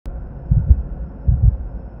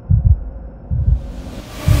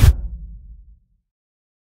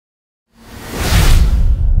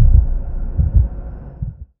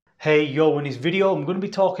Hey yo, in this video I'm going to be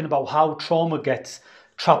talking about how trauma gets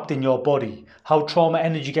trapped in your body, how trauma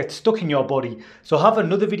energy gets stuck in your body. So I have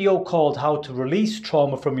another video called how to release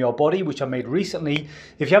trauma from your body, which I made recently.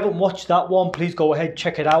 If you haven't watched that one, please go ahead,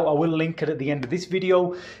 check it out. I will link it at the end of this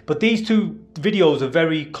video. But these two videos are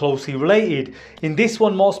very closely related. In this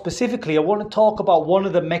one more specifically, I want to talk about one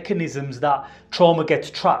of the mechanisms that trauma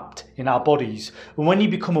gets trapped in our bodies. And when you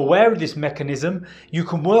become aware of this mechanism, you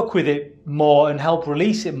can work with it more and help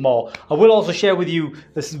release it more. I will also share with you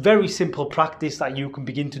this very simple practice that you can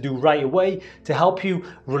begin to do right away to help you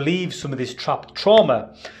relieve some of this trapped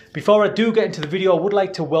trauma. Before I do get into the video, I would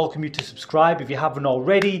like to welcome you to subscribe if you haven't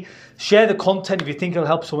already. Share the content if you think it'll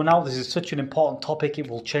help someone out. This is such an important topic, it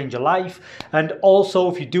will change your life. And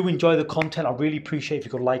also, if you do enjoy the content, I really appreciate if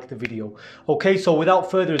you could like the video. Okay, so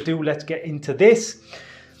without further ado, let's get into this.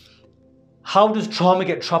 How does trauma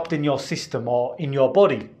get trapped in your system or in your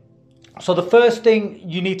body? So the first thing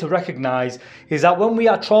you need to recognize is that when we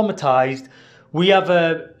are traumatized, we have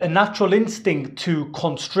a natural instinct to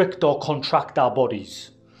constrict or contract our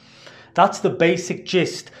bodies. That's the basic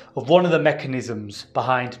gist of one of the mechanisms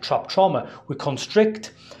behind trapped trauma. We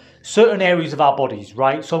constrict certain areas of our bodies,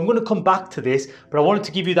 right? So I'm going to come back to this, but I wanted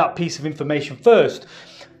to give you that piece of information first.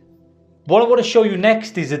 What I want to show you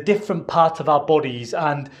next is a different part of our bodies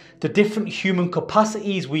and the different human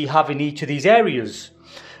capacities we have in each of these areas.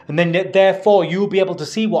 And then therefore you'll be able to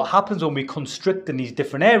see what happens when we constrict in these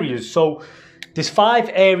different areas. So there's 5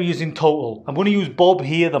 areas in total. I'm going to use Bob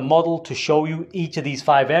here, the model, to show you each of these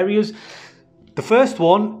 5 areas. The first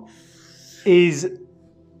one is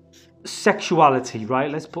sexuality, right?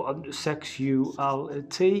 Let's put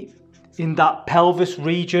sexuality. In that pelvis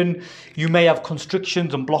region, you may have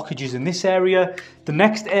constrictions and blockages in this area. The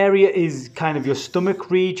next area is kind of your stomach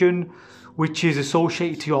region, which is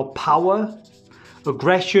associated to your power,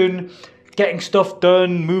 aggression, getting stuff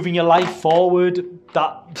done, moving your life forward,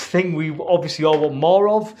 that thing we obviously all want more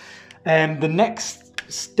of. The next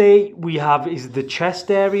state we have is the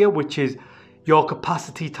chest area, which is your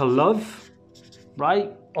capacity to love,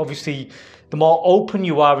 right? Obviously, the more open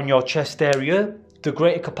you are in your chest area, the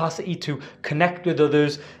greater capacity to connect with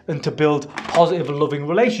others and to build positive and loving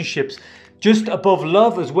relationships. Just above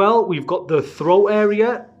love as well, we've got the throat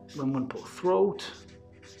area. I'm going to put throat.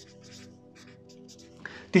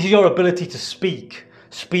 This is your ability to speak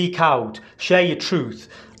out, share your truth,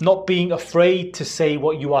 not being afraid to say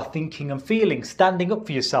what you are thinking and feeling, standing up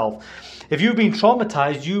for yourself. If you've been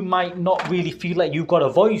traumatized, you might not really feel like you've got a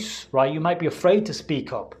voice, right? You might be afraid to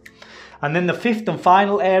speak up. And then the 5th and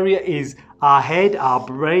final area is our head, our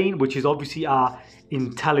brain, which is obviously our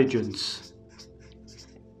intelligence.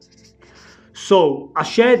 So I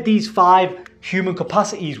shared these 5 human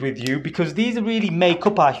capacities with you because these really make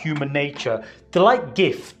up our human nature. They're like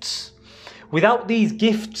gifts. Without these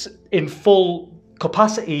gifts in full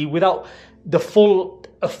capacity, without the full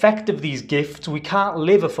effect of these gifts, we can't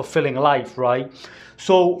live a fulfilling life, right?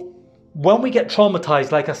 So when we get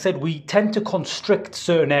traumatized, like I said, we tend to constrict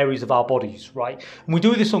certain areas of our bodies, right? And we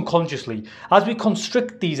do this unconsciously. As we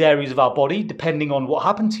constrict these areas of our body, depending on what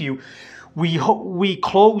happened to you, we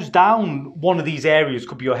close down one of these areas.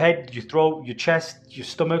 Could be your head, your throat, your chest, your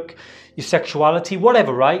stomach, your sexuality,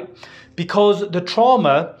 whatever, right? Because the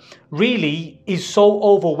trauma really is so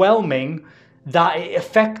overwhelming that it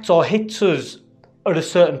affects or hits us at a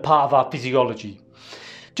certain part of our physiology.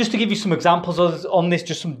 Just to give you some examples on this,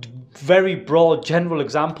 just some very broad general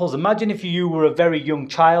examples. Imagine if you were a very young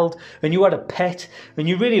child and you had a pet and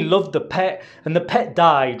you really loved the pet and the pet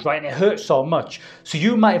died, right? And it hurt so much. So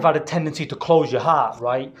you might have had a tendency to close your heart,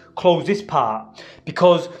 right? Close this part.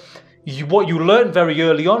 Because what you learned very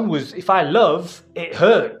early on was if I love, it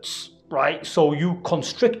hurts, right? So you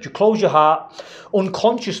constrict, you close your heart.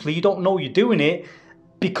 Unconsciously, you don't know you're doing it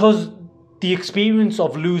because the experience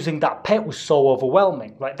of losing that pet was so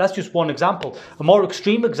overwhelming, right? That's just one example. A more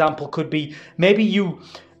extreme example could be maybe you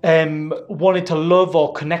wanted to love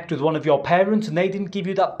or connect with one of your parents and they didn't give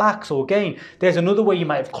you that back. So again, there's another way you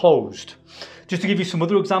might have closed. Just to give you some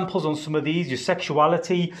other examples on some of these, your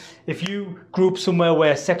sexuality. If you grew up somewhere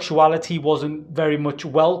where sexuality wasn't very much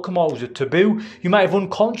welcome or was a taboo, you might have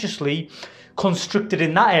unconsciously constricted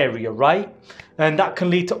in that area, right? And that can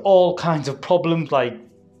lead to all kinds of problems like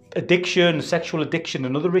addiction, sexual addiction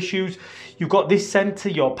and other issues. You've got this center,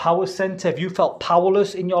 your power center. If you felt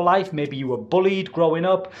powerless in your life, maybe you were bullied growing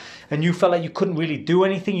up and you felt like you couldn't really do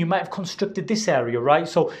anything, you might have constricted this area, right?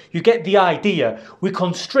 So you get the idea. We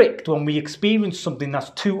constrict when we experience something that's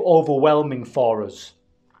too overwhelming for us.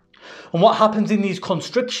 And what happens in these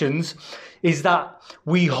constrictions is that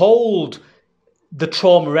we hold the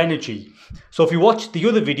trauma energy. So if you watch the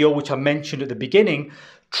other video, which I mentioned at the beginning,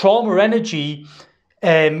 trauma energy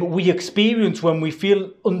we experience when we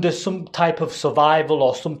feel under some type of survival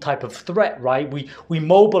or some type of threat, right? We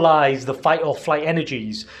mobilize the fight or flight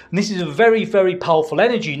energies. And this is a very, very powerful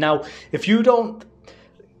energy. Now, if you don't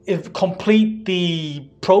complete the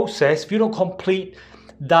process, if you don't complete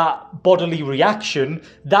that bodily reaction,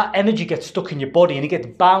 that energy gets stuck in your body and it gets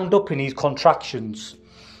bound up in these contractions,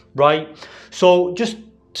 right? So just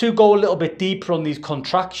to go a little bit deeper on these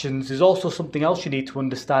contractions, there's also something else you need to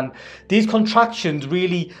understand. These contractions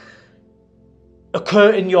really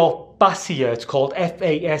occur in your fascia. It's called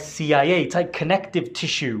fascia. It's like connective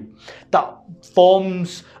tissue that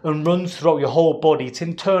forms and runs throughout your whole body. It's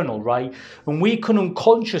internal, right? And we can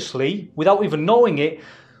unconsciously, without even knowing it,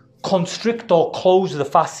 constrict or close the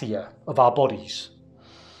fascia of our bodies.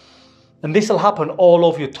 And this will happen all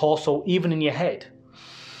over your torso, even in your head.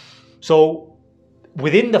 So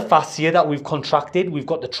within the fascia that we've contracted, we've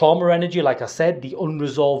got the trauma energy, like I said, the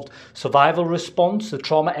unresolved survival response. The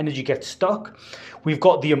trauma energy gets stuck. We've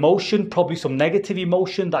got the emotion, probably some negative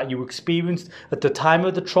emotion that you experienced at the time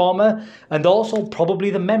of the trauma, and also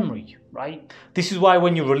probably the memory, right? This is why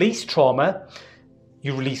when you release trauma,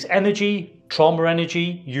 you release energy, trauma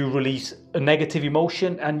energy, you release a negative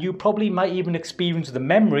emotion, and you probably might even experience the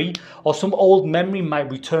memory, or some old memory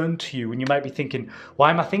might return to you, and you might be thinking, why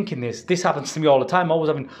am I thinking this? This happens to me all the time. I'm always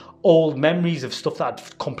having old memories of stuff that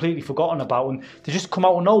I've completely forgotten about, and they just come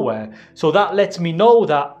out of nowhere. So that lets me know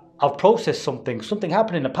that I've processed something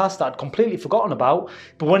happened in the past that I'd completely forgotten about.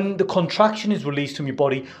 But when the contraction is released from your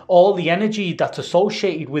body, all the energy that's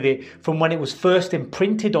associated with it from when it was first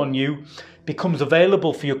imprinted on you becomes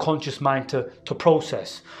available for your conscious mind to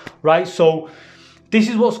process, right? So this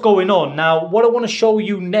is what's going on. Now, what I want to show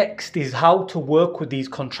you next is how to work with these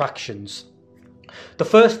contractions. The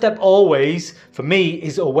first step always, for me,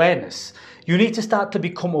 is awareness. You need to start to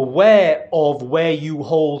become aware of where you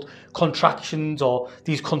hold contractions or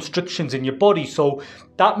these constrictions in your body. So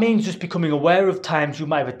that means just becoming aware of times you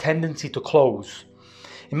might have a tendency to close.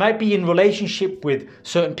 It might be in relationship with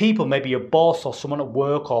certain people, maybe a boss or someone at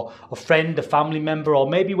work or a friend, a family member, or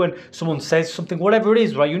maybe when someone says something, whatever it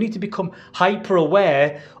is, right? You need to become hyper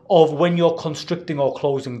aware of when you're constricting or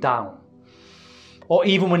closing down, or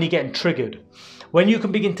even when you're getting triggered. When you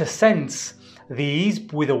can begin to sense these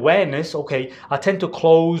with awareness, okay, I tend to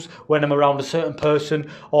close when I'm around a certain person,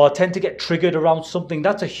 or I tend to get triggered around something,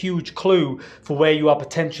 that's a huge clue for where you are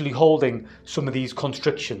potentially holding some of these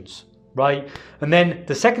constrictions, right? And then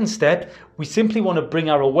the second step, we simply want to bring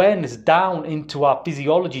our awareness down into our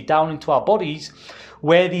physiology, down into our bodies,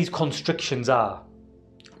 where these constrictions are,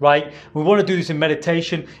 right? We want to do this in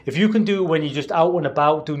meditation. If you can do it when you're just out and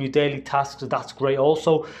about doing your daily tasks, that's great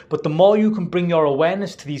also. But the more you can bring your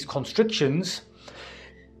awareness to these constrictions,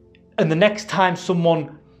 and the next time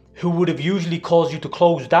someone who would have usually caused you to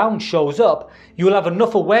close down shows up, you will have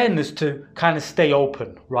enough awareness to kind of stay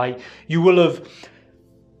open, right? You will have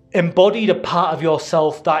embodied a part of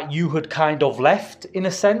yourself that you had kind of left, in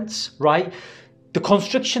a sense, right? The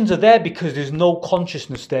constrictions are there because there's no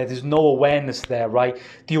consciousness there. There's no awareness there, right?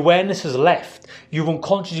 The awareness has left. You've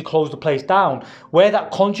unconsciously closed the place down. Where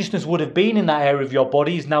that consciousness would have been in that area of your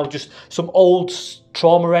body is now just some old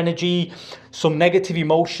trauma energy, some negative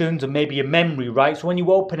emotions, and maybe a memory, right? So when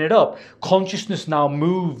you open it up, consciousness now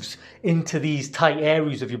moves into these tight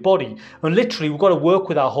areas of your body. And literally, we've got to work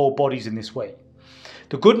with our whole bodies in this way.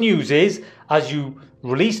 The good news is, as you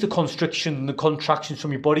release the constriction and the contractions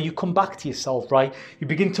from your body, you come back to yourself, right? You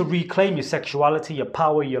begin to reclaim your sexuality, your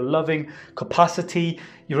power, your loving capacity,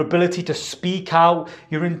 your ability to speak out,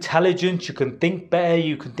 your intelligence. You can think better,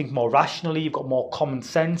 you can think more rationally, you've got more common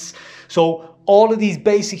sense. So all of these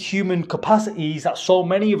basic human capacities that so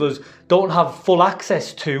many of us don't have full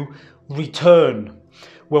access to return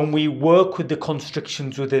when we work with the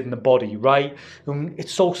constrictions within the body, right? And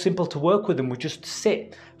it's so simple to work with them. We just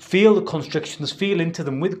sit, feel the constrictions, feel into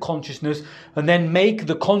them with consciousness, and then make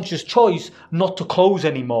the conscious choice not to close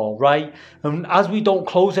anymore, right? And as we don't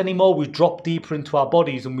close anymore, we drop deeper into our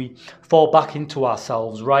bodies and we fall back into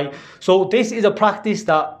ourselves, right? So this is a practice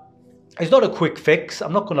that is not a quick fix,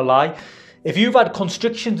 I'm not going to lie. If you've had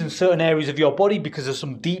constrictions in certain areas of your body because of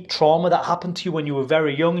some deep trauma that happened to you when you were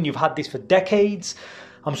very young and you've had this for decades,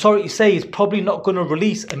 I'm sorry to say it's probably not going to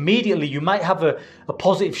release immediately. You might have a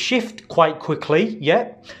positive shift quite quickly,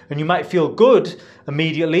 yeah, and you might feel good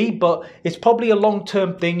immediately, but it's probably a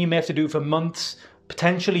long-term thing. You may have to do it for months,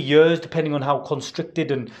 potentially years, depending on how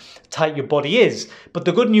constricted and tight your body is. But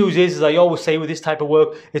the good news is, as I always say with this type of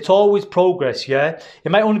work, it's always progress, yeah?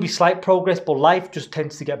 It might only be slight progress, but life just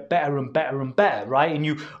tends to get better and better and better, right? And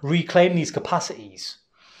you reclaim these capacities.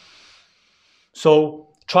 So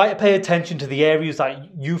Try to pay attention to the areas that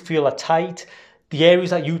you feel are tight, the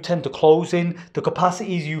areas that you tend to close in, the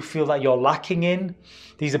capacities you feel that you're lacking in.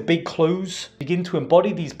 These are big clues. Begin to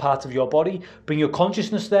embody these parts of your body, bring your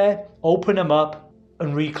consciousness there, open them up,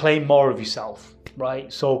 and reclaim more of yourself,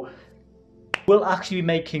 right? So we'll actually be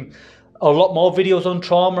making a lot more videos on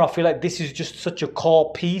trauma. I feel like this is just such a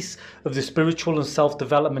core piece of the spiritual and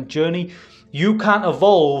self-development journey. You can't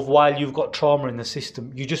evolve while you've got trauma in the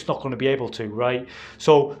system. You're just not going to be able to, right?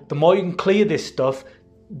 So the more you can clear this stuff,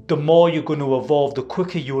 the more you're going to evolve, the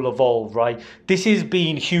quicker you'll evolve, right? This has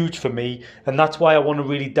been huge for me, and that's why I want to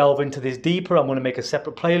really delve into this deeper. I'm going to make a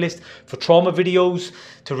separate playlist for trauma videos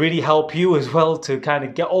to really help you as well to kind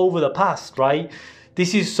of get over the past, right?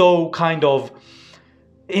 This is so kind of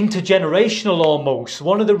intergenerational almost.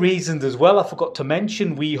 One of the reasons as well, I forgot to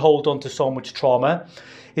mention, we hold on to so much trauma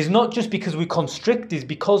is not just because we constrict, is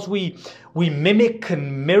because we mimic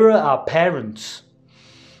and mirror our parents.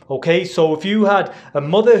 Okay, so if you had a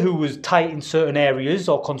mother who was tight in certain areas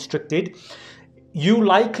or constricted, you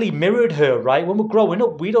likely mirrored her, right? When we're growing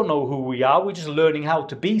up, we don't know who we are. We're just learning how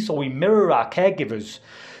to be. So we mirror our caregivers.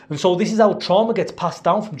 And so this is how trauma gets passed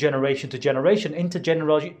down from generation to generation,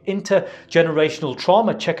 intergenerational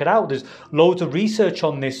trauma. Check it out. There's loads of research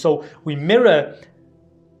on this. So we mirror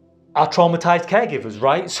our traumatized caregivers,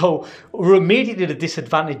 right? So we're immediately at a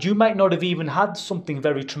disadvantage. You might not have even had something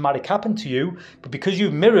very traumatic happen to you, but because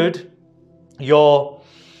you've mirrored your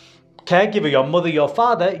caregiver, your mother, your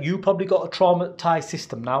father, you probably got a traumatized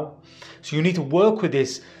system now. So you need to work with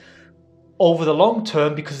this over the long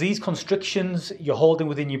term, because these constrictions you're holding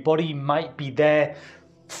within your body might be there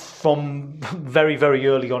from very, very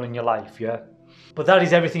early on in your life, yeah? But that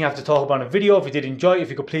is everything I have to talk about in a video. If you did enjoy it, if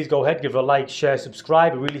you could please go ahead, give it a like, share,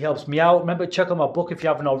 subscribe. It really helps me out. Remember to check out my book if you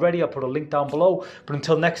haven't already. I'll put a link down below. But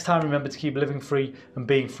until next time, remember to keep living free and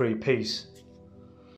being free. Peace.